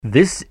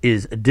This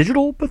is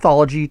Digital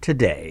Pathology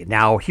Today.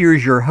 Now,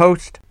 here's your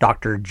host,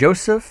 Dr.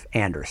 Joseph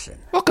Anderson.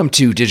 Welcome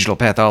to Digital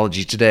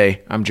Pathology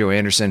Today. I'm Joe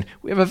Anderson.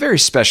 We have a very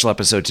special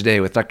episode today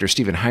with Dr.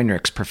 Stephen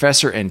Heinrichs,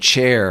 professor and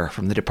chair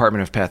from the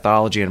Department of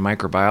Pathology and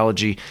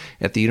Microbiology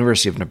at the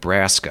University of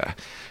Nebraska.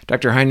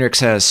 Dr. Heinrichs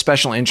has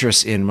special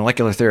interests in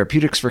molecular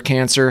therapeutics for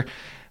cancer,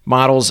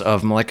 models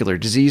of molecular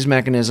disease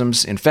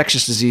mechanisms,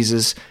 infectious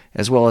diseases,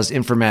 as well as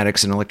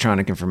informatics and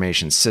electronic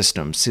information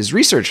systems. His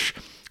research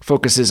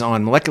focuses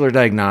on molecular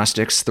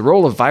diagnostics, the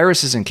role of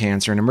viruses in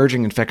cancer, and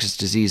emerging infectious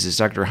diseases.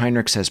 Dr.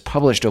 Heinrichs has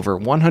published over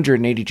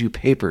 182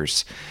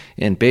 papers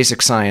in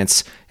basic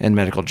science and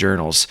medical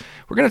journals.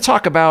 We're going to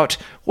talk about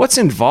what's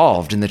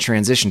involved in the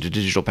transition to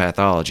digital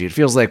pathology. It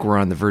feels like we're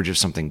on the verge of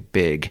something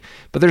big,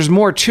 but there's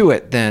more to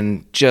it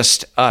than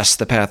just us,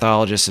 the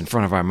pathologists, in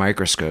front of our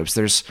microscopes.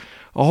 There's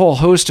a whole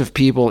host of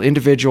people,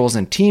 individuals,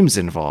 and teams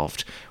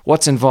involved.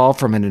 What's involved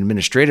from an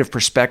administrative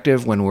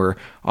perspective when we're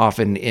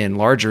often in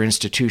larger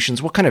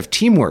institutions? What kind of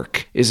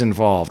teamwork is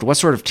involved? What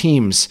sort of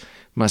teams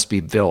must be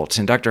built?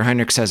 And Dr.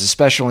 Heinrichs has a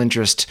special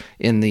interest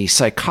in the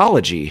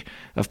psychology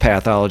of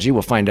pathology.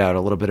 We'll find out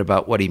a little bit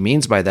about what he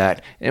means by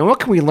that. And what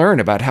can we learn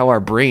about how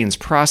our brains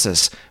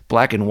process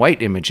black and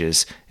white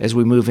images as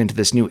we move into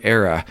this new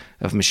era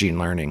of machine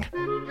learning?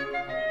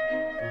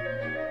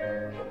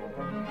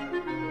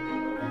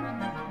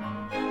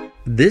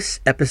 This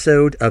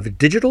episode of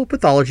Digital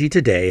Pathology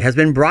Today has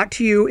been brought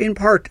to you in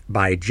part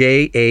by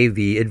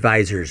JAV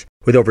Advisors.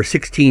 With over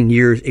 16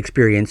 years'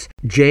 experience,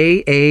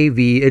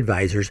 JAV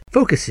Advisors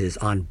focuses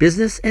on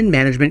business and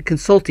management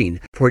consulting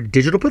for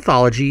digital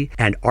pathology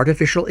and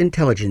artificial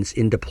intelligence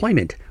in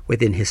deployment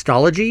within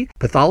histology,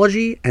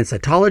 pathology, and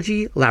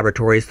cytology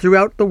laboratories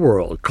throughout the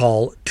world.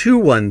 Call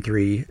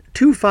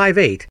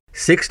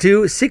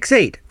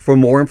 213-258-6268 for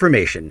more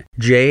information.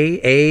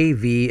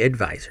 JAV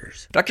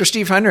Advisors. Dr.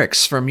 Steve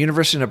Heinrichs from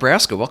University of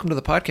Nebraska, welcome to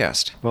the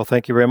podcast. Well,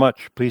 thank you very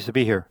much. Pleased to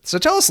be here. So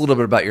tell us a little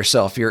bit about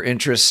yourself, your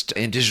interest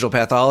in digital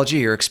pathology,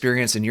 your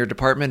experience in your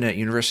department at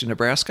University of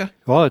Nebraska.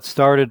 Well, it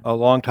started a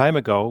long time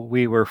ago.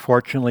 We were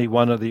fortunately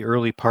one of the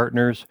early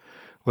partners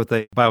with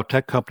a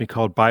biotech company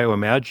called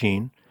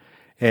Bioimagine,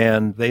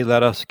 and they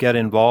let us get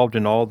involved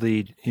in all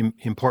the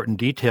important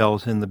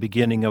details in the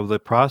beginning of the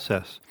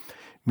process.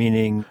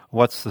 Meaning,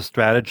 what's the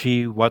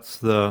strategy? What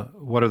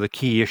are the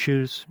key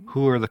issues?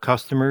 Who are the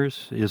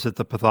customers? Is it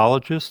the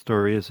pathologist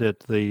or is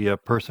it the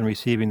person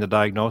receiving the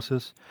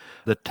diagnosis?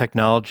 The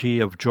technology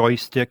of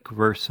joystick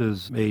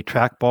versus a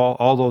trackball,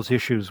 all those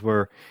issues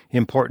were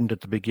important at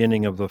the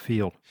beginning of the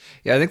field.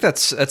 Yeah, I think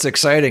that's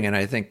exciting. And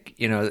I think,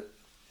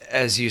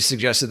 as you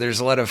suggested, there's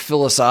a lot of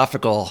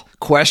philosophical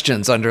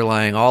questions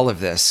underlying all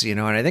of this,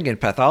 and I think in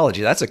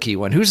pathology, that's a key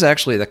one. Who's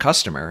actually the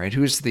customer, right?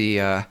 Who's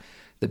the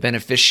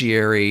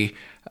beneficiary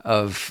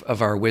of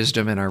our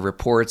wisdom and our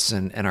reports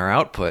and our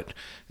output,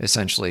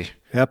 essentially?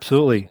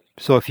 Absolutely.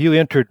 So if you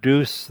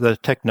introduce the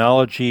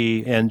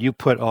technology and you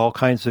put all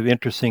kinds of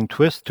interesting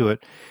twists to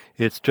it,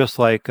 it's just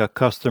like a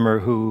customer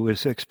who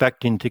is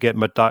expecting to get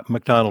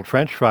McDonald's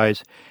French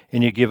fries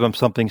and you give them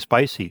something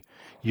spicy.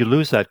 You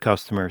lose that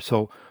customer.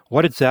 So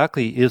what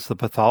exactly is the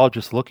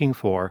pathologist looking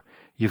for?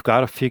 You've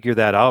got to figure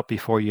that out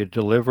before you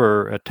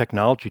deliver a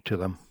technology to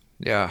them.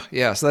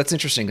 Yeah. So that's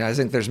interesting. I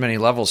think there's many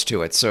levels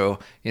to it. So,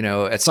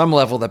 at some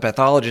level, the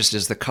pathologist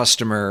is the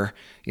customer,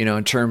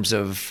 in terms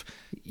of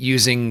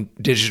using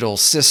digital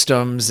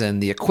systems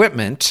and the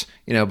equipment,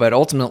 but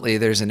ultimately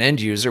there's an end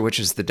user, which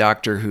is the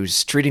doctor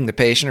who's treating the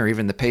patient or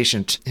even the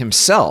patient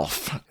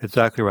himself.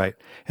 Exactly right.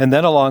 And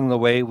then along the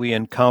way, we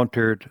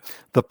encountered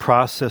the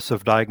process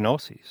of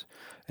diagnoses.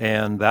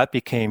 And that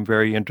became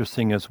very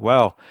interesting as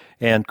well.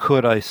 And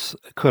could I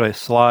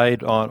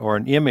slide on or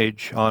an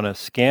image on a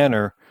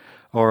scanner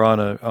or on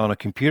a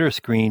computer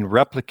screen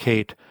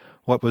replicate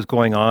what was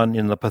going on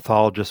in the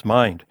pathologist's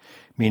mind?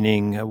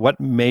 Meaning, what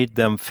made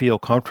them feel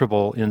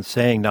comfortable in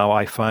saying, now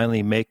I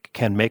finally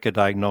can make a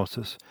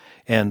diagnosis?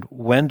 And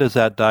when does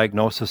that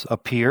diagnosis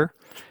appear?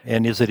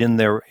 And is it in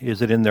their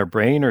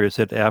brain, or is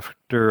it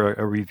after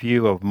a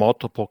review of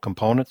multiple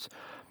components?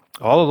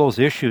 All of those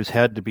issues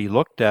had to be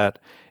looked at,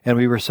 and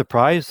we were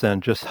surprised then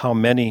just how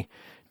many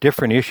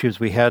different issues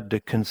we had to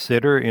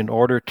consider in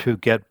order to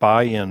get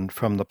buy-in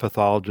from the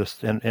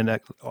pathologist and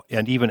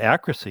even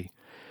accuracy.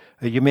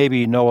 You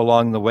maybe know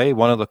along the way,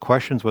 one of the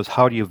questions was,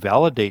 how do you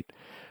validate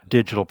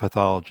digital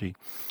pathology?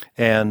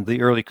 And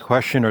the early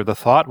question or the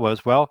thought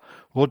was, well,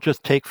 we'll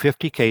just take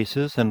 50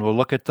 cases and we'll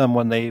look at them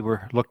when they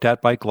were looked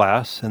at by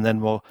glass, and then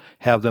we'll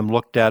have them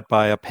looked at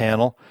by a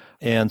panel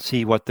and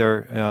see what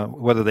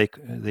whether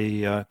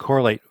they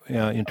correlate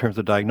in terms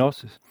of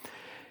diagnosis.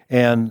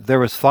 And there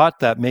was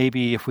thought that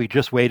maybe if we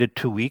just waited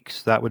 2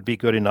 weeks, that would be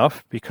good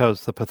enough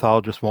because the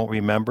pathologist won't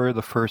remember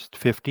the first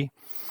 50.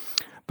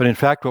 But in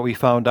fact, what we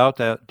found out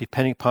that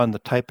depending upon the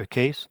type of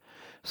case,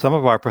 some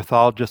of our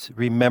pathologists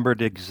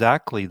remembered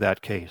exactly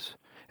that case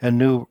and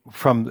knew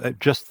from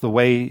just the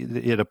way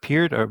it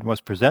appeared or was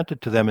presented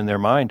to them in their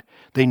mind,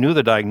 they knew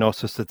the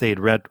diagnosis that they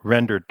had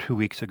rendered 2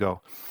 weeks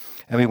ago.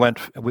 And we went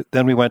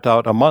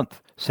out a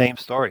month, same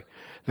story.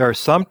 there are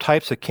some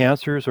types of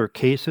cancers or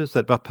cases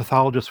that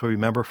pathologists will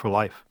remember for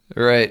life.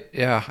 Right.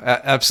 Yeah,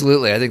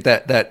 absolutely. I think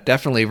that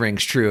definitely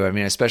rings true. I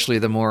mean, especially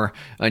the more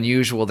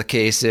unusual the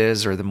case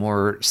is or the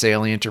more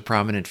salient or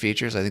prominent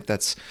features. I think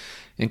that's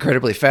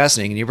incredibly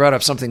fascinating. And you brought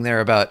up something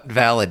there about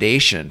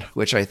validation,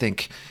 which I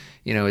think,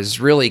 is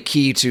really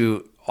key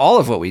to all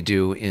of what we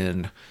do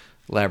in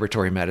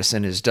laboratory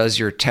medicine is, does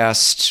your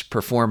test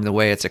perform the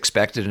way it's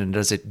expected and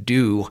does it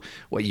do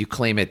what you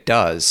claim it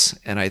does?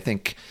 And I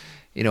think,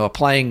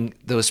 applying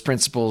those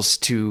principles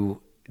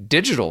to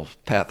digital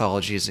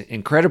pathology is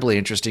incredibly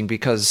interesting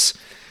because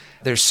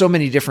there's so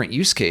many different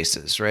use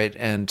cases, right?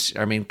 And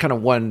I mean, kind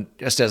of one,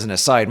 just as an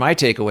aside, my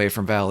takeaway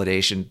from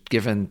validation,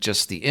 given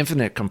just the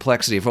infinite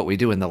complexity of what we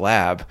do in the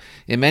lab,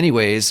 in many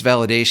ways,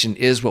 validation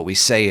is what we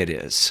say it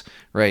is,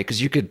 right?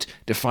 Because you could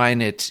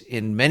define it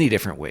in many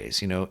different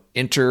ways,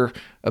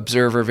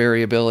 inter-observer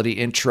variability,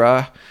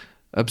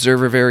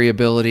 intra-observer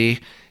variability,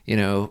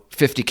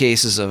 50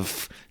 cases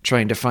of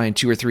trying to find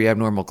 2 or 3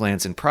 abnormal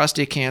glands in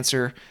prostate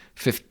cancer,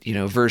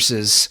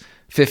 versus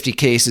 50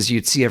 cases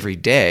you'd see every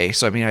day.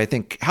 So, I mean, I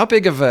think how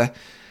big of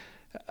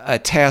a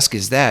task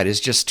is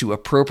just to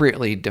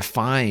appropriately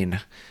define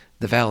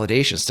the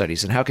validation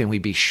studies, and how can we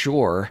be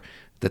sure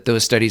that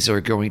those studies are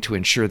going to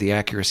ensure the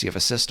accuracy of a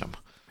system?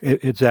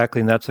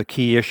 Exactly, and that's a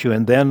key issue.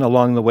 And then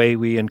along the way,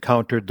 we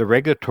encountered the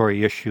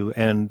regulatory issue,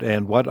 and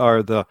what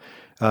are the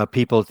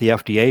people at the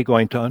FDA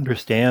going to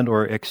understand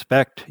or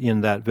expect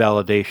in that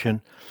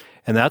validation?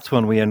 And that's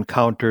when we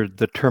encountered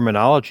the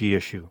terminology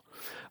issue.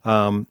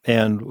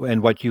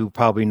 And what you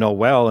probably know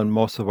well, and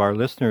most of our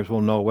listeners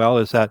will know well,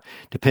 is that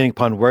depending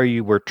upon where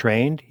you were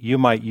trained, you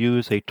might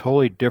use a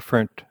totally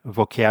different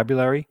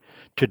vocabulary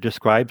to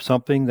describe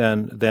something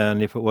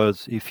than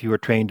if you were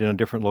trained in a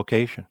different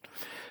location.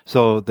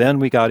 So then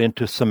we got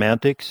into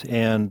semantics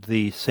and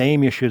the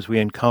same issues we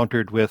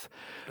encountered with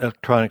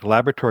electronic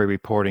laboratory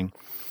reporting,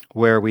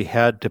 where we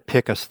had to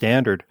pick a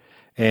standard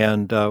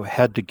and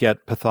had to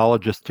get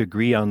pathologists to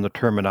agree on the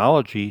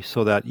terminology,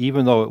 so that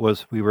even though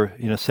we were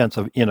in a sense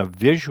of in a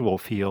visual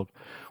field,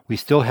 we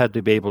still had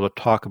to be able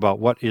to talk about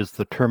what is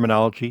the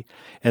terminology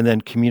and then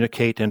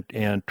communicate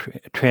and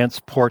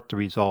transport the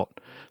result.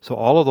 So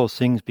all of those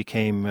things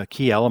became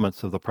key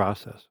elements of the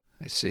process.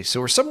 I see.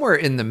 So we're somewhere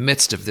in the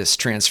midst of this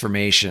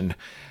transformation,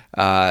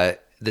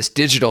 this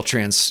digital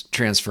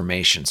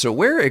transformation. So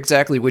where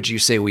exactly would you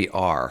say we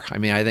are? I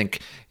mean, I think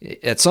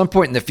at some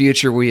point in the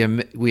future,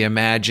 we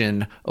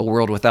imagine a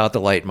world without the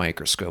light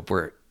microscope,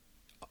 where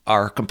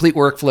our complete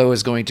workflow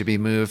is going to be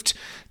moved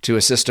to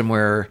a system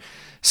where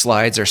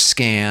slides are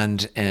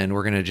scanned and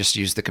we're going to just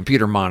use the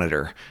computer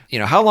monitor.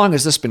 How long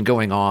has this been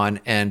going on,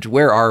 and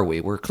where are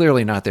we? We're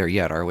clearly not there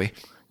yet, are we?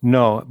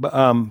 No,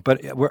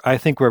 but I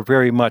think we're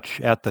very much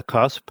at the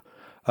cusp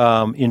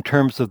in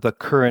terms of the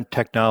current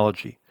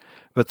technology.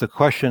 But the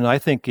question, I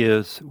think,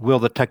 is, will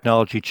the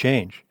technology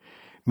change?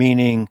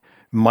 Meaning,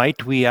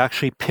 might we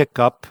actually pick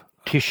up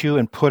tissue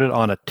and put it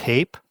on a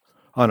tape,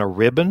 on a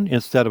ribbon,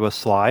 instead of a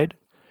slide?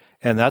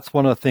 And that's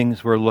one of the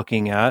things we're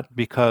looking at,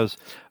 because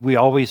we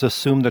always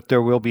assume that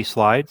there will be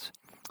slides.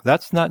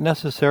 That's not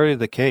necessarily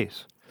the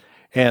case.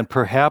 And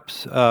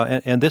perhaps,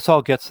 and this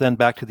all gets then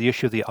back to the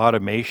issue of the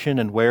automation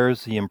and where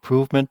is the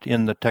improvement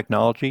in the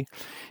technology.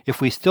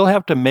 If we still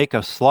have to make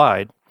a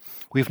slide,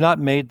 we've not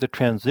made the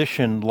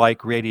transition like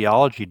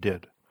radiology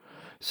did.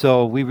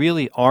 So we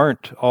really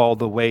aren't all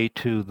the way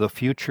to the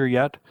future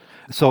yet.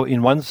 So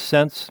in one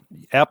sense,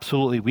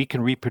 absolutely, we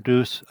can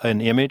reproduce an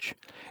image,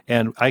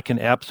 and I can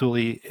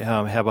absolutely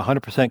have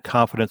 100%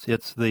 confidence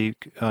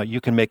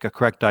you can make a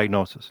correct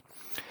diagnosis.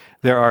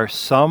 There are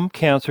some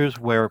cancers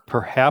where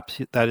perhaps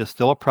that is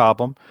still a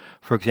problem.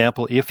 For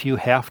example, if you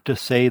have to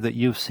say that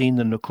you've seen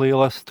the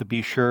nucleolus to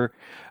be sure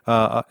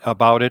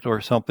about it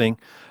or something,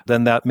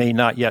 then that may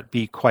not yet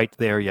be quite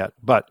there yet.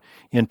 But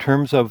in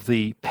terms of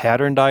the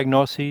pattern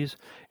diagnoses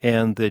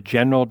and the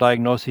general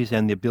diagnoses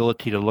and the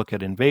ability to look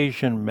at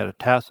invasion,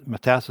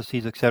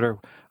 metastases, et cetera,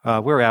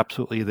 we're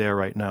absolutely there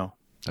right now.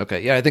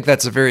 Okay, yeah, I think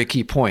that's a very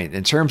key point.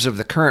 In terms of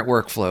the current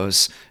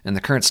workflows and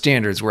the current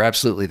standards, we're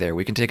absolutely there.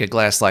 We can take a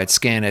glass slide,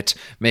 scan it,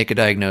 make a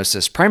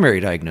diagnosis,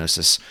 primary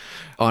diagnosis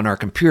on our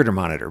computer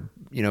monitor.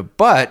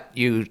 But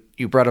you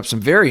brought up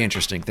some very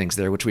interesting things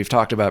there, which we've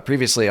talked about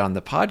previously on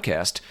the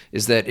podcast,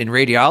 is that in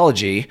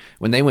radiology,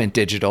 when they went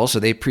digital, so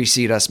they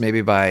precede us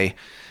maybe by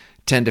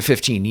 10 to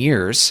 15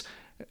 years,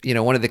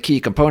 one of the key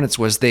components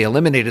was they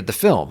eliminated the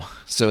film,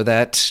 so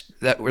that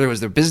there was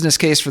the business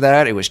case for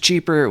that. It was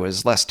cheaper, it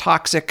was less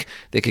toxic.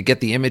 They could get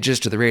the images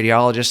to the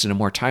radiologist in a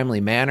more timely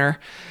manner.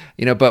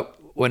 But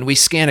when we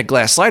scan a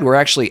glass slide, we're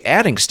actually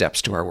adding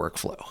steps to our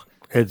workflow.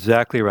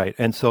 Exactly right.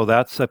 And so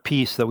that's a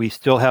piece that we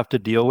still have to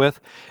deal with.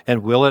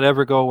 And will it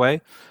ever go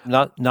away?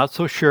 Not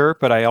so sure,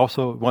 but I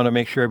also want to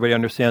make sure everybody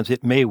understands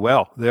it may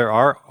well. There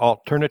are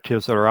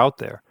alternatives that are out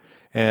there.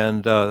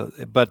 And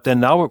but then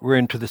now we're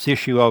into this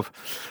issue of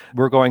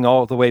we're going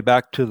all the way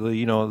back to the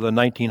the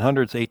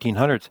 1900s,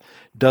 1800s.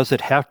 Does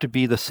it have to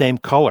be the same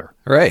color?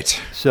 Right.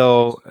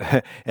 So,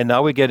 and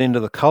now we get into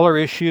the color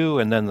issue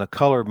and then the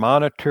color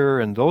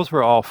monitor, and those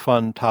were all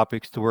fun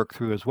topics to work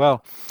through as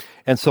well.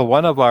 And so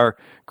one of our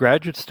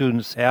graduate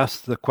students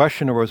asked the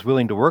question, or was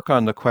willing to work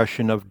on the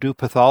question of, do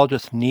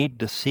pathologists need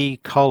to see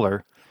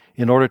color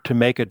in order to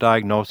make a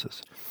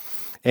diagnosis?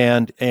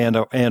 And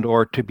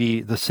or to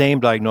be the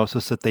same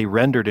diagnosis that they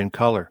rendered in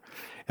color.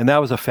 And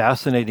that was a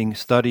fascinating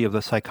study of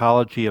the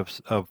psychology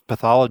of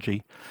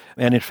pathology.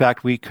 And in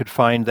fact, we could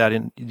find that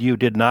you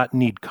did not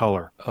need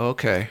color.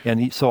 Okay.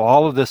 And so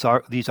all of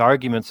these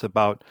arguments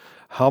about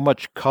how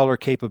much color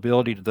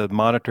capability did the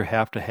monitor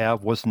have to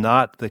have was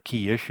not the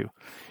key issue.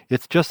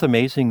 It's just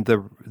amazing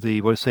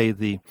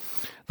the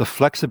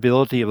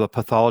flexibility of the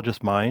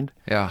pathologist's mind.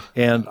 Yeah.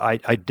 And I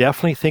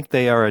definitely think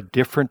they are a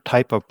different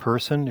type of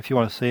person, if you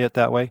want to say it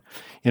that way,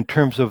 in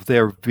terms of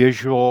their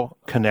visual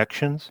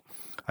connections.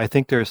 I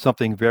think there is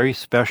something very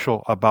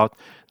special about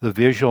the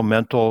visual,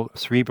 mental,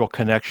 cerebral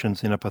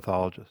connections in a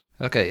pathologist.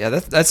 Okay. Yeah,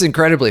 that's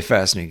incredibly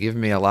fascinating.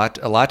 Giving me a lot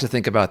to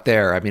think about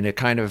there. I mean, it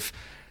kind of,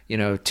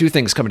 two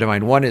things come to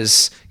mind. One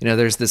is,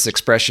 there's this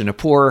expression, a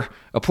poor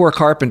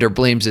carpenter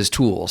blames his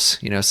tools.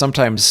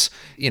 Sometimes,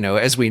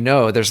 as we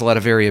know, there's a lot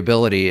of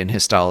variability in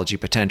histology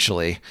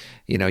potentially.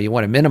 You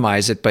want to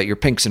minimize it, but your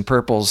pinks and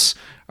purples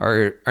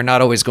are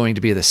not always going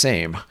to be the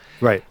same.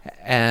 Right.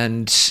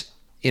 And,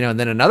 and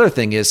then another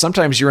thing is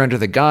sometimes you're under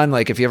the gun.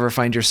 Like if you ever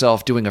find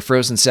yourself doing a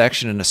frozen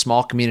section in a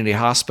small community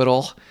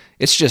hospital,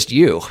 it's just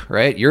you,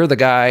 right? You're the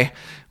guy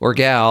or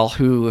gal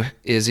who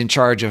is in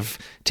charge of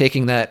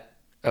taking that,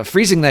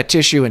 freezing that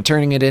tissue and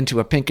turning it into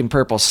a pink and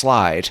purple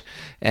slide,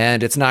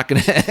 and it's not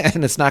going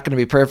to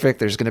be perfect.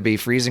 There's going to be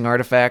freezing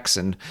artifacts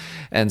and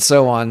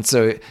so on.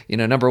 So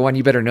number one,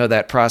 you better know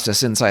that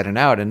process inside and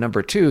out, and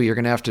number two, you're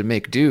going to have to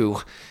make do,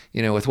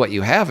 with what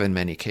you have in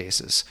many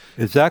cases.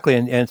 Exactly,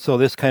 and so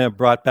this kind of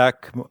brought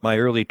back my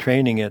early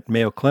training at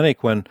Mayo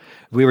Clinic when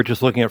we were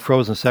just looking at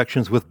frozen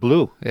sections with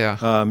blue,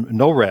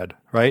 no red,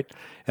 right?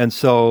 And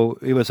so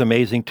it was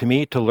amazing to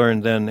me to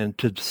learn then and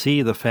to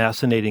see the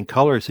fascinating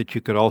colors that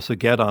you could also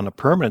get on a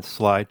permanent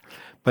slide.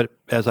 But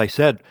as I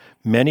said,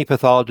 many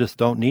pathologists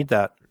don't need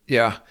that.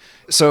 Yeah.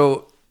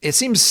 So it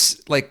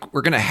seems like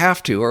we're going to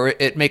have to, or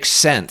it makes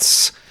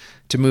sense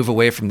to move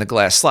away from the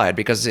glass slide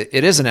because it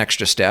is an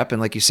extra step.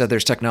 And like you said,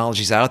 there's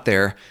technologies out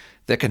there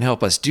that can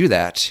help us do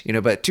that.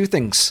 But two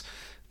things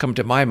come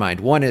to my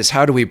mind. One is,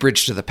 how do we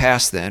bridge to the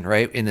past then,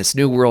 right? In this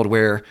new world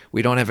where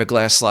we don't have a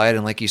glass slide,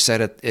 and like you said,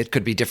 it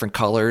could be different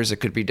colors, it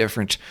could be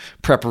different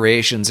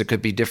preparations, it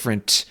could be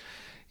different,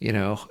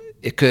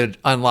 it could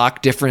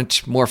unlock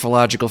different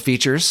morphological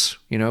features,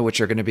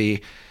 which are going to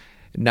be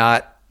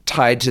not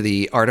tied to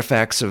the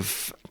artifacts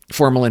of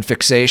formalin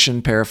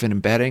fixation, paraffin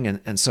embedding,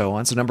 and so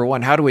on. So number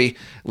one, how do we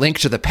link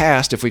to the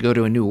past if we go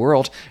to a new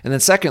world? And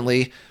then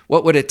secondly,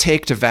 what would it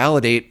take to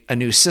validate a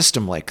new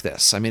system like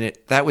this? I mean,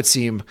 that would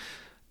seem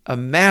a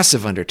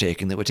massive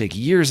undertaking that would take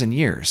years and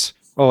years.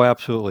 Oh,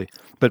 absolutely.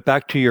 But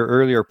back to your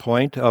earlier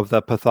point of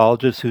the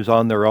pathologist who's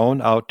on their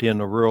own out in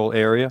a rural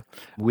area,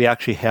 we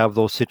actually have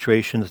those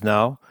situations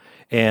now,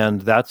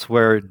 and that's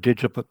where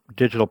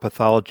digital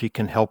pathology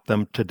can help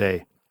them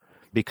today,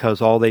 because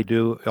all they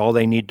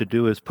need to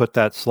do is put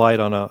that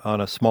slide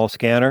on a small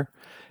scanner,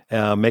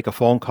 make a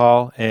phone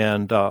call,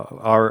 and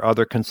our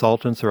other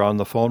consultants are on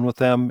the phone with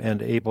them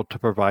and able to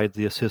provide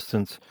the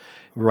assistance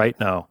right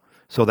now.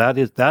 So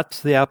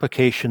that's the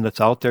application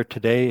that's out there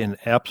today and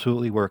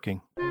absolutely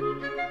working.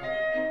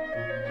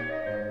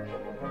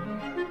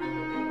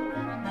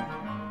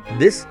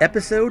 This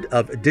episode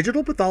of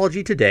Digital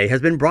Pathology Today has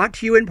been brought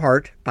to you in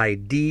part by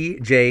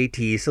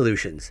DJT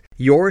Solutions,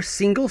 your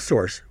single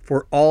source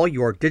for all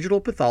your digital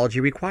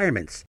pathology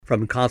requirements,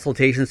 from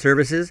consultation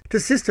services to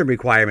system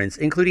requirements,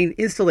 including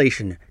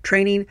installation,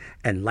 training,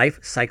 and life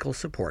cycle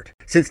support.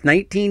 Since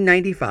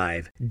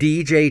 1995,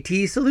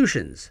 DJT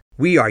Solutions,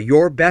 we are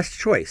your best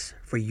choice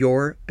for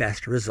your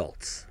best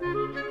results.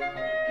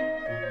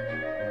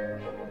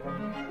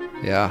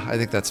 Yeah, I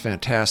think that's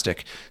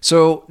fantastic.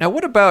 So now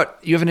what about,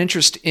 you have an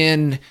interest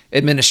in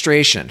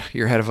administration.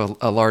 You're head of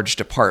a large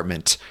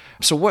department.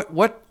 So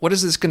what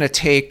is this going to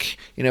take,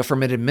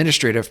 from an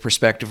administrative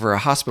perspective or a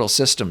hospital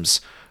systems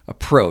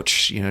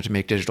approach, to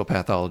make digital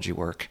pathology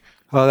work?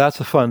 Well, that's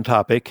a fun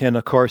topic. And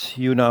of course,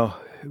 now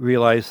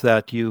realize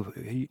that you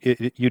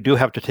do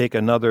have to take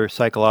another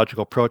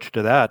psychological approach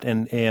to that.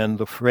 And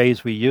the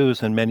phrase we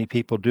use, and many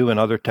people do in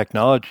other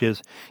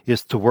technologies,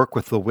 is to work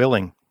with the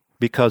willing.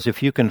 Because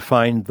if you can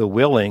find the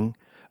willing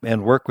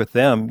and work with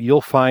them,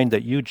 you'll find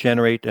that you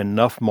generate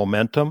enough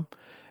momentum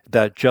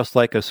that just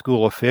like a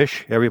school of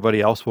fish, everybody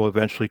else will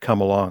eventually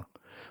come along.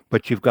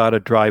 But you've got to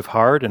drive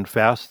hard and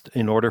fast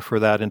in order for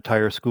that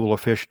entire school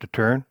of fish to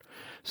turn.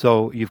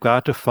 So you've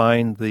got to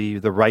find the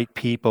right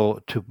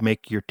people to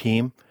make your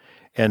team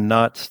and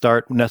not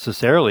start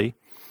necessarily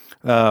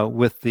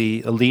with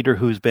the leader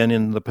who's been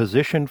in the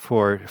position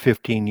for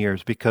 15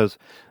 years, because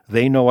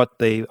they know what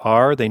they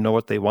are, they know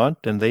what they want,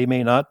 and they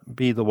may not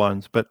be the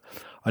ones. But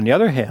on the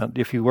other hand,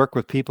 if you work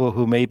with people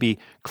who may be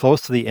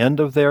close to the end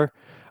of the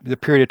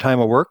period of time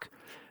of work,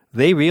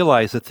 they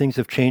realize that things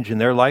have changed in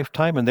their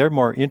lifetime, and they're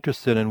more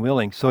interested and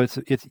willing. So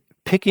it's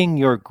picking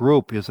your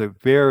group is a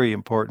very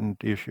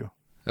important issue.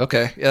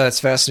 Okay, yeah, that's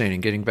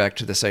fascinating. Getting back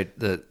to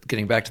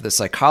the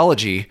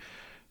psychology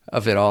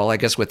of it all. I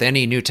guess with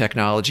any new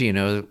technology,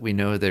 we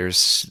know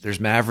there's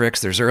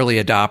mavericks, there's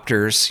early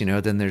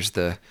adopters, then there's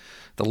the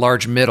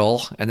large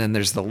middle, and then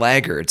there's the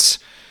laggards.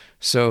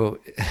 So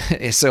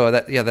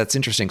that's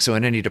interesting. So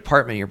in any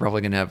department, you're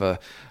probably going to have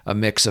a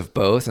mix of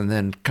both, and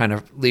then kind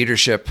of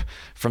leadership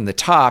from the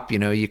top.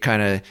 You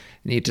kind of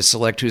need to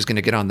select who's going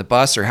to get on the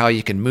bus, or how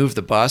you can move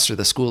the bus or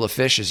the school of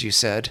fish, as you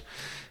said,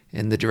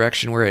 in the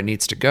direction where it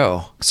needs to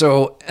go.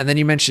 So, and then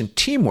you mentioned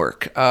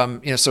teamwork.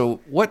 So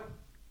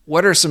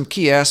what are some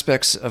key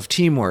aspects of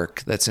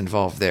teamwork that's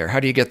involved there? How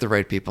do you get the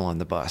right people on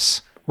the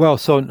bus? Well,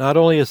 so not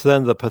only is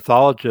then the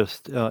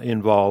pathologist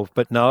involved,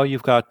 but now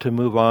you've got to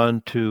move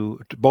on to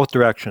both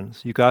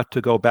directions. You got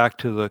to go back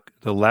to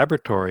the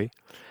laboratory,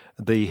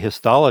 the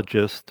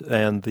histologist,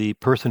 and the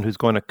person who's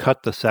going to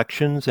cut the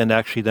sections and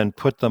actually then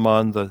put them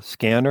on the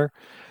scanner.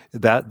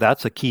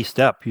 That's a key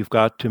step. You've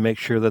got to make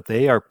sure that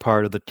they are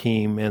part of the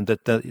team, and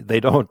that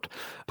they don't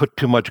put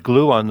too much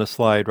glue on the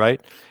slide,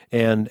 right?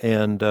 And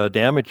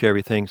damage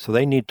everything. So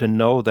they need to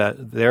know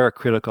that they're a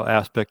critical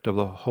aspect of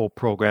the whole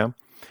program.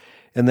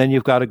 And then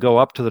you've got to go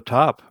up to the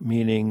top,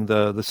 meaning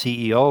the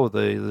CEO,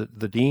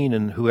 the dean,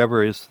 and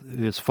whoever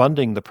is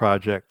funding the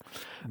project,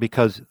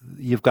 because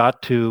you've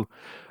got to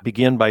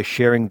begin by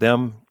sharing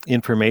them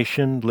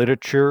information,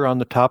 literature on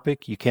the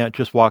topic. You can't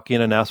just walk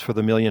in and ask for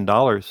the $1 million.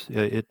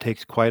 It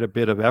takes quite a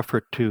bit of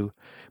effort to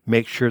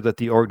make sure that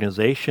the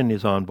organization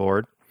is on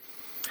board.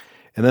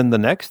 And then the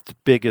next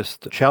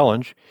biggest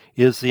challenge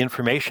is the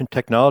information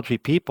technology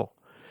people,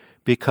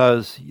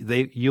 because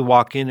you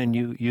walk in and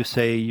you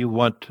say you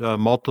want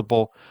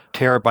multiple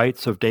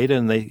terabytes of data,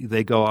 and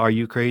they go, "Are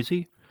you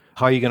crazy?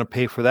 How are you going to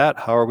pay for that?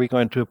 How are we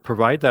going to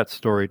provide that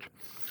storage?"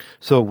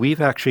 So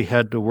we've actually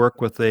had to work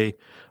with a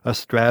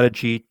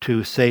strategy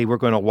to say we're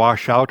going to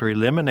wash out or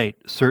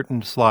eliminate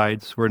certain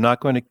slides. We're not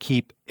going to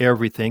keep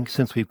everything.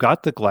 Since we've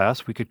got the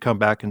glass, we could come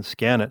back and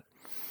scan it.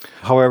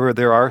 However,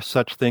 there are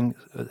such things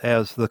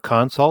as the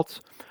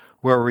consults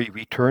where we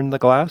return the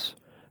glass.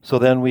 So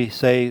then we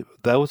say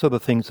those are the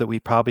things that we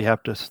probably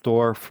have to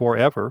store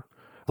forever,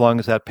 as long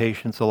as that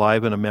patient's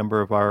alive and a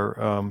member of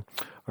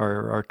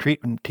our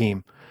treatment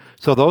team.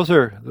 So those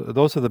are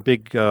the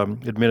big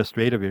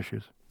administrative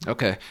issues.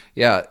 Okay,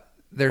 yeah,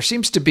 there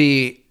seems to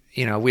be,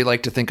 we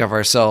like to think of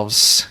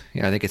ourselves,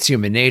 I think it's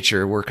human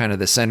nature, we're kind of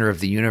the center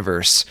of the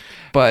universe,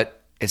 but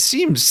it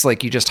seems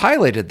like you just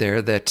highlighted there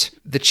that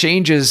the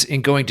changes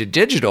in going to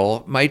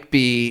digital might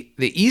be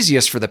the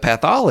easiest for the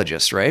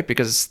pathologist, right?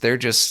 Because they're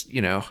just,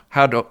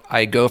 how do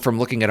I go from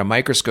looking at a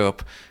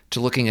microscope to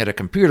looking at a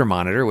computer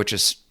monitor, which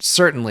is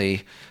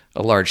certainly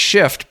a large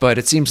shift, but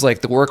it seems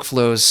like the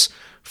workflows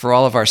for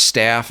all of our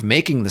staff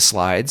making the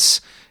slides,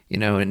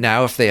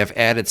 now if they have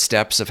added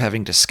steps of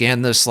having to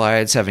scan those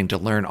slides, having to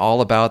learn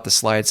all about the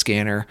slide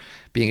scanner,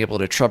 being able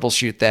to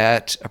troubleshoot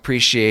that,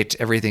 appreciate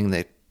everything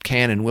that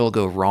can and will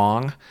go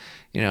wrong,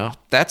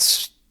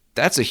 that's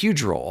a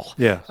huge role.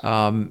 Yeah.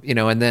 And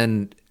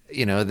then,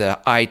 the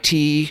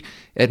IT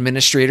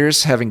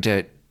administrators having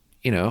to,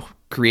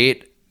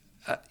 create,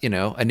 a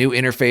new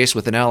interface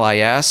with an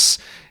LIS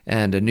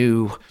and a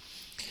new,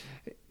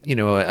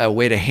 a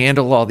way to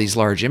handle all these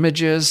large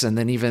images. And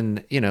then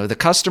even, the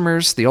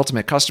customers, the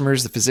ultimate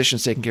customers, the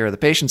physicians taking care of the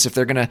patients, if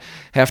they're going to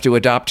have to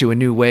adopt to a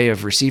new way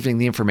of receiving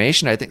the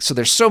information, I think, so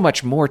there's so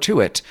much more to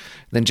it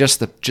than just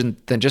the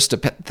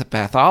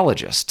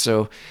pathologist.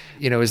 So,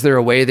 is there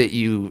a way that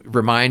you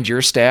remind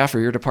your staff or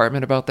your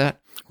department about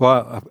that?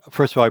 Well,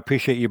 first of all, I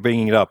appreciate you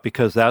bringing it up,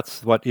 because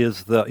that's what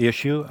is the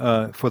issue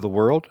for the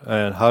world,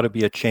 and how to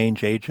be a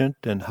change agent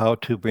and how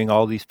to bring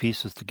all these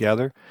pieces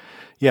together.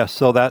 Yes,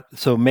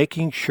 so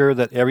making sure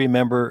that every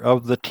member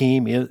of the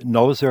team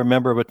knows they're a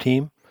member of a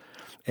team,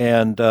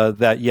 and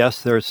that,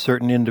 yes, there's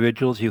certain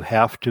individuals you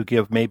have to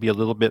give maybe a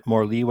little bit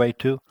more leeway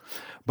to,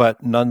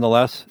 but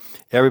nonetheless,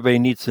 everybody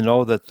needs to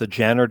know that the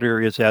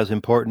janitor is as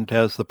important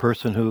as the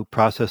person who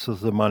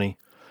processes the money,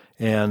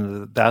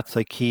 and that's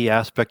a key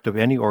aspect of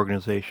any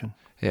organization.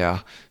 Yeah.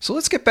 So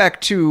let's get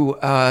back to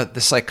the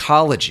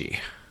psychology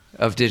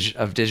of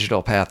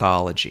digital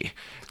pathology.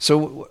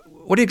 So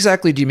what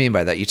exactly do you mean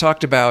by that? You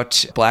talked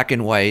about black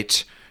and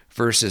white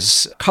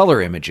versus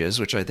color images,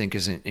 which I think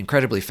is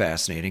incredibly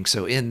fascinating.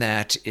 So in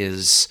that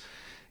is,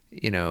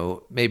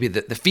 maybe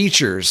the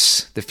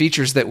features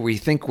that we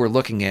think we're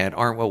looking at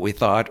aren't what we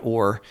thought,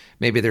 or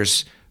maybe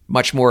there's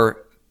much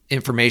more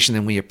information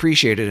than we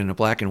appreciated in a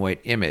black and white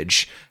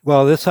image.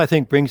 Well, this, I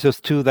think, brings us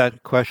to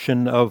that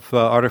question of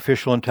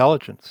artificial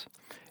intelligence.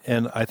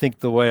 And I think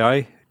the way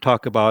I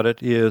talk about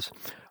it is,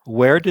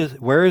 where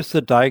is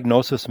the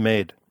diagnosis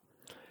made?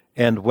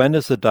 and when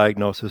is the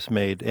diagnosis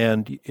made?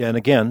 And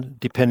again,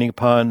 depending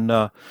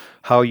upon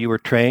how you were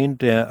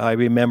trained, I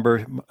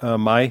remember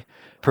my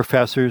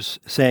professors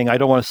saying, I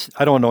don't want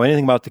to know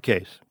anything about the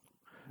case.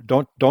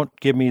 Don't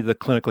give me the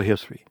clinical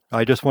history.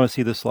 I just want to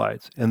see the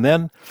slides. And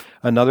then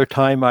another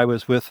time I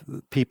was with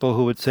people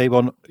who would say,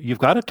 well, you've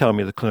got to tell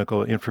me the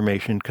clinical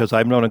information because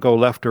I'm going to go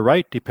left or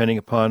right depending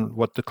upon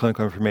what the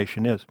clinical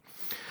information is.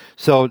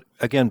 So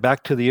again,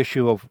 back to the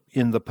issue of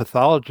in the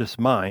pathologist's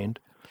mind,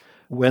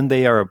 when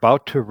they are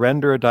about to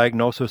render a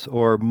diagnosis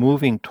or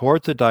moving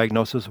towards a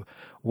diagnosis,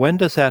 when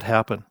does that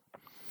happen?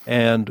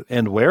 And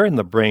where in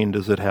the brain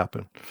does it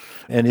happen?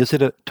 And is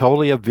it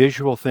totally a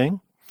visual thing?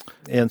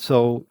 And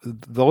so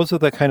those are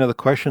the kind of the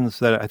questions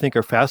that I think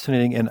are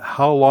fascinating. And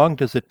how long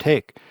does it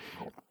take?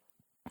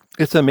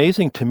 It's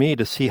amazing to me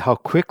to see how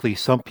quickly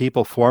some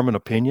people form an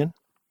opinion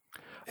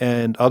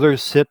and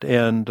others sit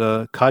and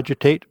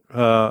cogitate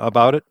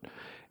about it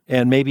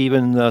and maybe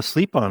even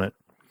sleep on it.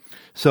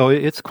 So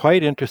it's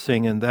quite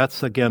interesting. And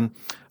that's, again,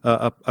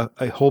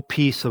 a whole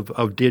piece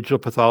of digital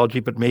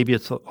pathology, but maybe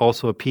it's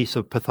also a piece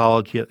of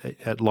pathology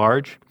at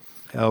large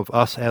of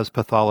us as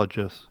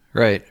pathologists.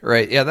 Right.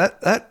 Yeah,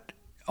 that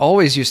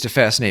always used to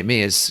fascinate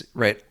me is,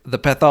 right, the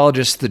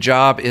pathologist, the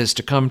job is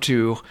to come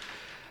to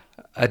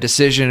a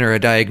decision or a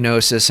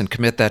diagnosis and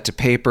commit that to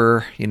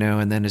paper,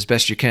 and then as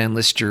best you can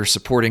list your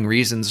supporting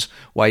reasons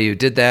why you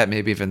did that,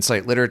 maybe even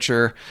cite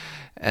literature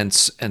and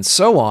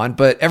so on.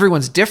 But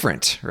everyone's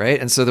different, right?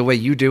 And so the way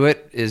you do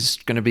it is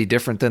going to be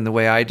different than the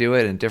way I do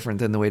it and different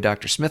than the way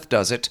Dr. Smith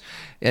does it.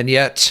 And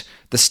yet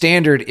the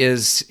standard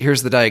is,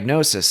 here's the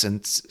diagnosis.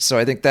 And so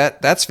I think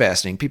that's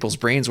fascinating. People's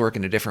brains work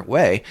in a different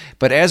way.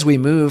 But as we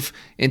move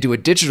into a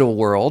digital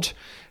world,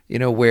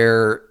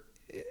 where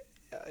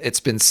it's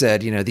been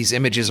said, these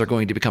images are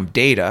going to become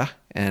data,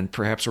 and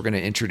perhaps we're going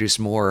to introduce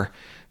more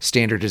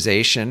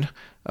standardization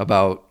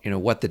about,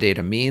 what the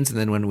data means. And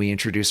then when we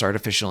introduce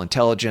artificial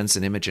intelligence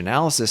and image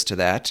analysis to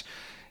that,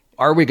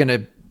 are we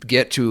going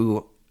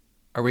to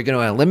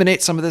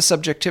eliminate some of this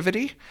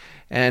subjectivity?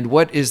 And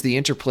what is the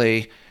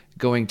interplay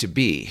going to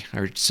be?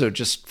 Or so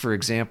just for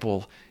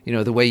example,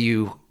 the way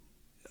you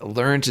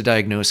learn to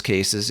diagnose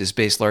cases is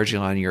based largely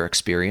on your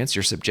experience,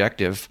 your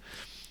subjective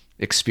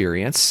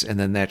experience, and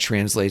then that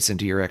translates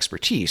into your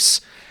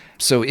expertise.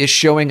 So is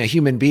showing a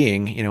human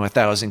being,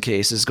 1,000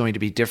 cases going to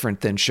be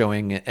different than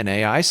showing an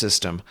AI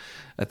system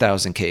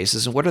 1,000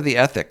 cases? And what are the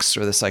ethics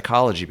or the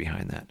psychology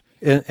behind that?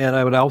 And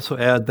I would also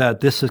add that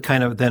this is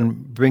kind of then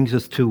brings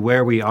us to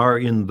where we are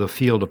in the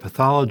field of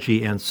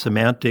pathology and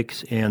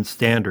semantics and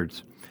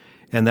standards.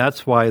 And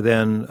that's why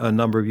then a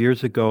number of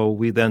years ago,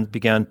 we then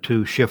began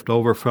to shift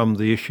over from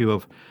the issue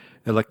of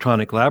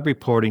electronic lab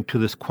reporting to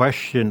this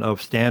question of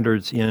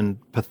standards in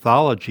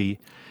pathology.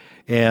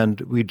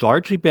 And we'd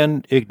largely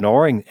been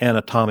ignoring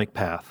anatomic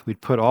path.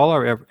 We'd put all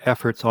our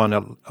efforts on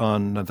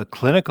the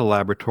clinical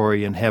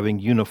laboratory and having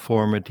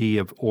uniformity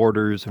of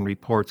orders and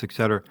reports, et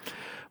cetera.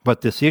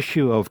 But this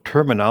issue of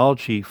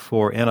terminology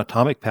for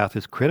anatomic path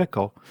is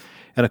critical.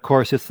 And of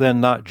course, it's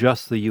then not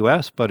just the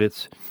U.S., but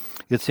it's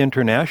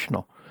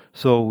international.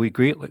 So we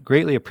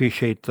greatly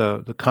appreciate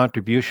the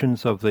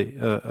contributions of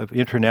of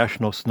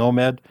international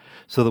SNOMED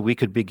so that we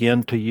could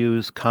begin to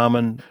use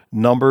common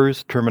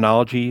numbers,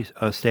 terminology,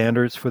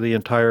 standards for the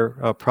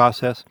entire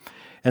process.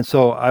 And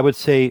so I would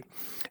say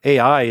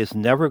AI is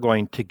never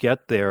going to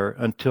get there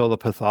until the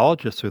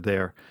pathologists are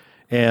there.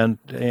 And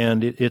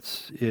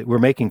we're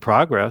making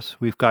progress.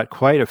 We've got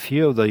quite a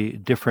few of the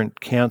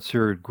different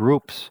cancer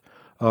groups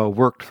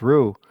worked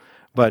through.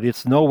 But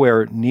it's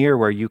nowhere near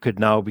where you could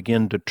now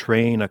begin to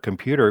train a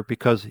computer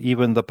because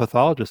even the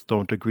pathologists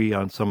don't agree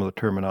on some of the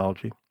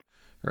terminology.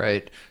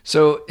 Right.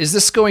 So is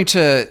this going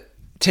to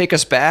take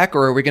us back,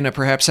 or are we going to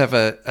perhaps have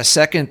a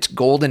second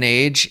golden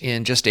age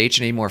in just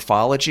H&E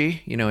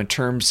morphology, in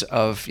terms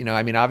of,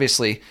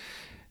 obviously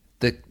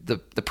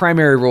the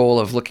primary role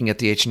of looking at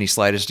the H&E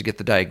slide is to get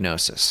the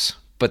diagnosis.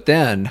 But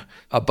then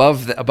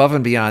above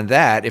and beyond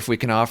that, if we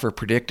can offer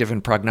predictive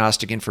and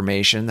prognostic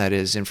information, that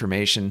is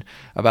information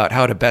about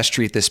how to best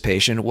treat this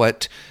patient,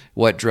 what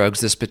drugs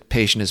this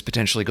patient is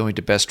potentially going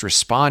to best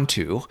respond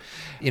to.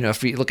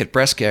 If we look at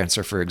breast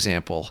cancer, for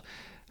example,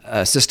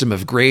 a system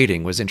of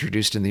grading was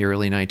introduced in the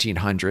early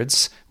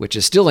 1900s, which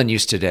is still in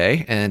use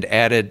today, and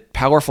added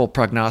powerful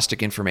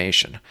prognostic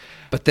information.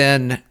 But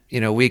then,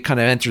 we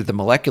kind of entered the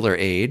molecular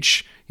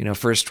age,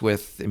 first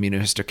with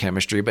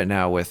immunohistochemistry, but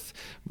now with,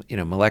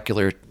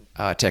 molecular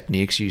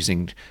techniques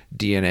using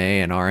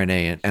DNA and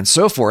RNA and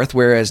so forth,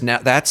 whereas now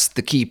that's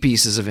the key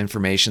pieces of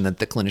information that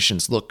the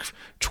clinicians look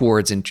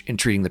towards in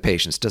treating the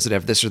patients. Does it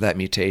have this or that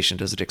mutation?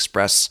 Does it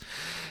express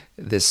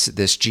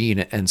this gene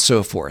and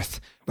so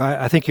forth?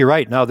 I think you're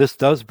right. Now, this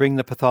does bring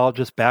the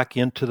pathologist back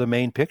into the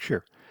main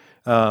picture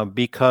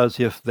because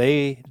if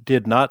they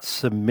did not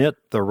submit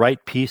the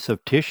right piece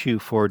of tissue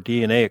for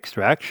DNA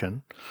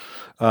extraction,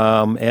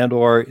 and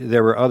or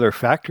there were other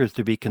factors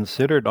to be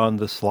considered on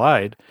the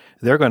slide,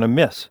 they're going to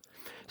miss.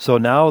 So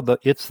now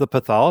it's the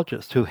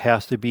pathologist who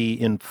has to be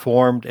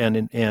informed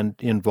and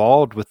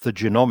involved with the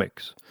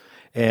genomics.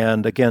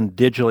 And again,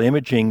 digital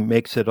imaging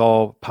makes it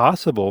all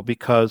possible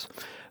because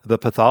the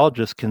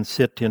pathologist can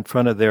sit in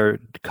front of their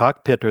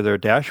cockpit or their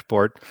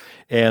dashboard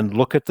and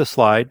look at the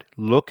slide,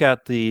 look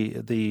at the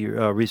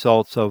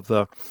results of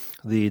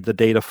the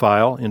data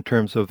file in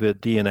terms of the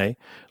DNA,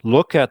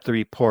 look at the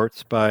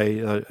reports by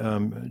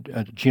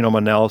genome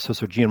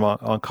analysis or genome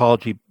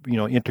oncology,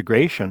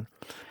 integration,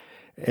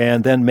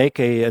 and then make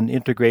an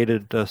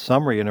integrated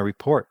summary in a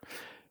report.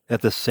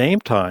 At the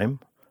same time,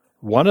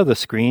 one of the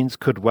screens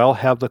could well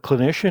have the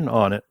clinician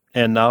on it,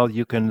 and now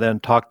you can then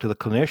talk to the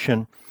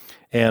clinician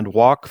and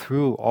walk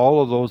through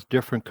all of those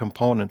different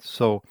components.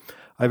 So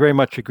I very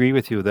much agree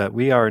with you that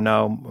we are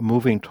now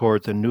moving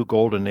towards a new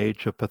golden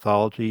age of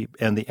pathology,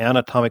 and the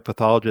anatomic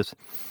pathologist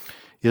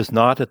is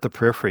not at the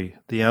periphery.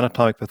 The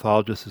anatomic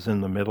pathologist is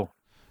in the middle.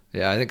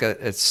 Yeah, I think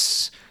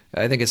it's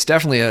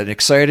definitely an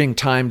exciting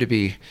time to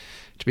be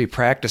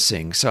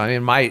practicing. So I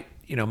mean,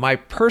 my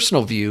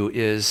personal view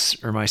is,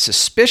 or my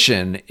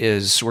suspicion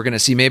is, we're going to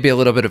see maybe a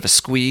little bit of a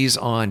squeeze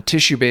on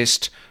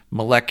tissue-based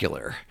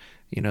molecular.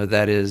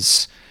 That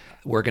is,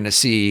 we're going to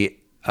see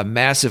a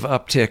massive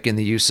uptick in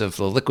the use of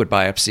the liquid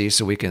biopsy,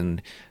 so we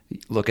can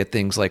look at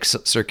things like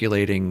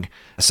circulating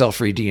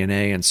cell-free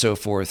DNA and so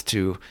forth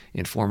to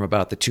inform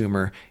about the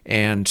tumor.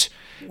 And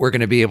we're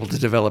going to be able to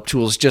develop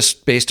tools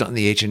just based on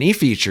the H&E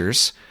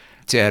features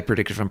to add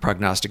predictive and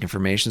prognostic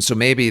information. So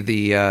maybe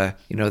the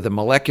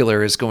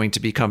molecular is going to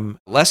become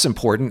less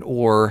important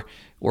or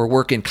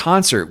work in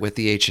concert with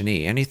the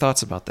H&E. Any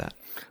thoughts about that?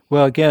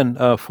 Well, again,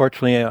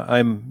 fortunately,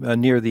 I'm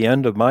near the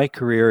end of my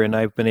career, and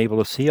I've been able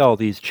to see all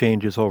these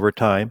changes over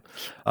time.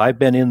 I've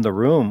been in the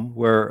room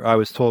where I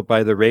was told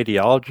by the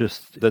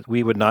radiologist that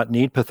we would not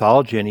need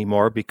pathology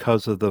anymore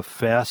because of the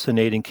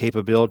fascinating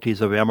capabilities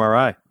of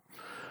MRI.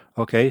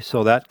 Okay,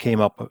 so that came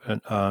up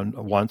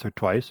once or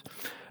twice.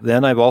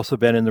 Then I've also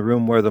been in the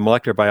room where the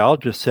molecular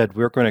biologist said,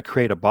 we're going to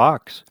create a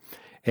box,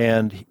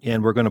 and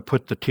we're going to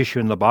put the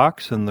tissue in the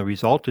box, and the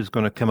result is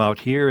going to come out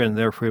here, and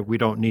therefore we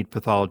don't need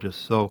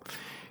pathologists. So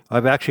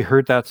I've actually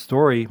heard that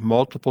story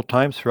multiple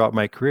times throughout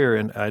my career,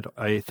 and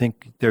I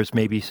think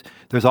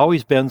there's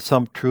always been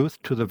some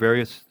truth to the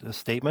various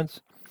statements,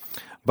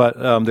 but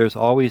there's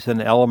always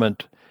an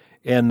element.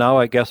 And now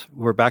I guess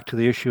we're back to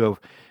the issue of,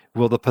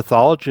 will the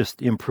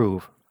pathologist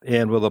improve,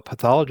 and will the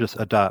pathologist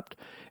adopt?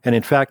 And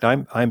in fact,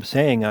 I'm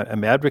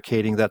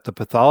advocating that the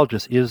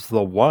pathologist is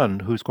the one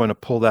who's going to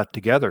pull that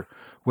together.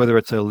 Whether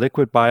it's a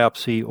liquid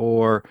biopsy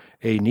or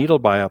a needle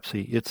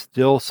biopsy, it's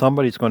still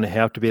somebody's going to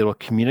have to be able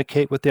to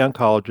communicate with the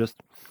oncologist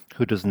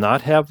who does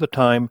not have the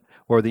time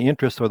or the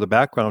interest or the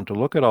background to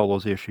look at all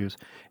those issues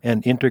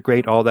and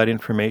integrate all that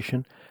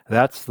information.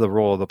 That's the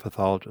role of the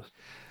pathologist.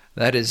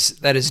 That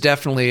is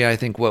definitely, I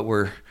think, what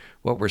we're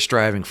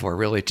striving for,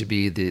 really, to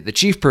be the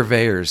chief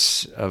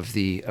purveyors of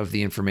the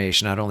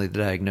information, not only the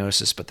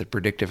diagnosis, but the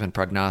predictive and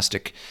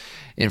prognostic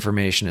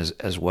information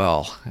as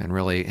well, and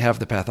really have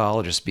the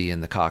pathologist be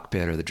in the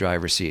cockpit or the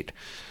driver's seat,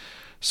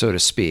 so to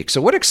speak.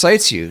 So what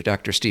excites you,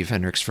 Dr. Steve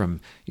Hendricks from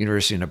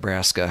University of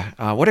Nebraska?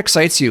 What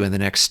excites you in the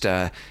next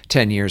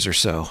 10 years or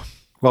so?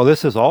 Well,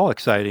 this is all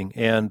exciting,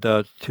 and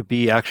to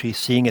be actually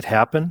seeing it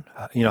happen,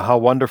 how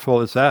wonderful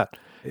is that?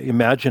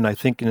 Imagine, I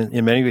think,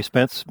 in many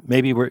respects,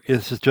 maybe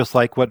this is just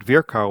like what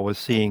Virchow was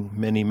seeing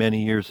many,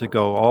 many years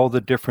ago, all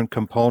the different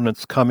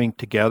components coming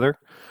together,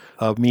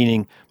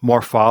 meaning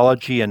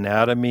morphology,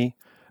 anatomy,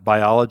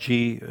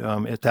 biology,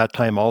 at that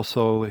time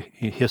also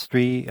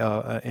history,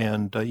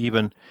 and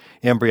even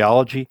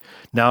embryology.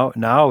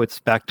 Now it's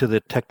back to the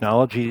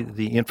technology,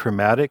 the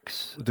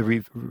informatics,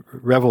 the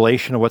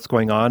revelation of what's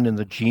going on in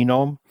the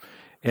genome.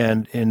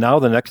 And now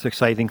the next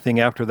exciting thing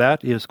after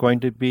that is going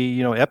to be,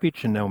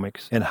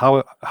 epigenomics. And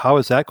how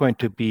is that going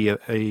to be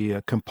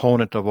a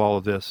component of all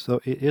of this?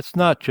 So it's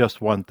not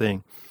just one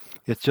thing.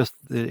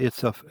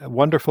 It's a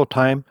wonderful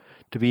time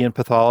to be in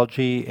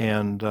pathology,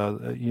 and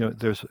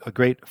there's a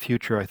great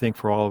future, I think,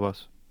 for all of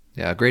us.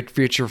 Yeah, a great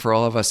future for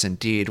all of us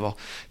indeed. Well,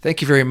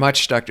 thank you very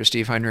much, Dr.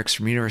 Steve Hendricks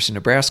from University of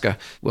Nebraska.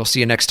 We'll see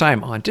you next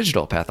time on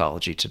Digital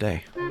Pathology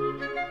Today.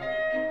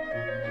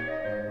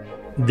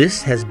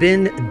 This has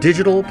been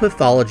Digital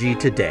Pathology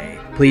Today.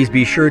 Please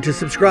be sure to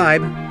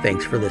subscribe.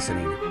 Thanks for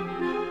listening.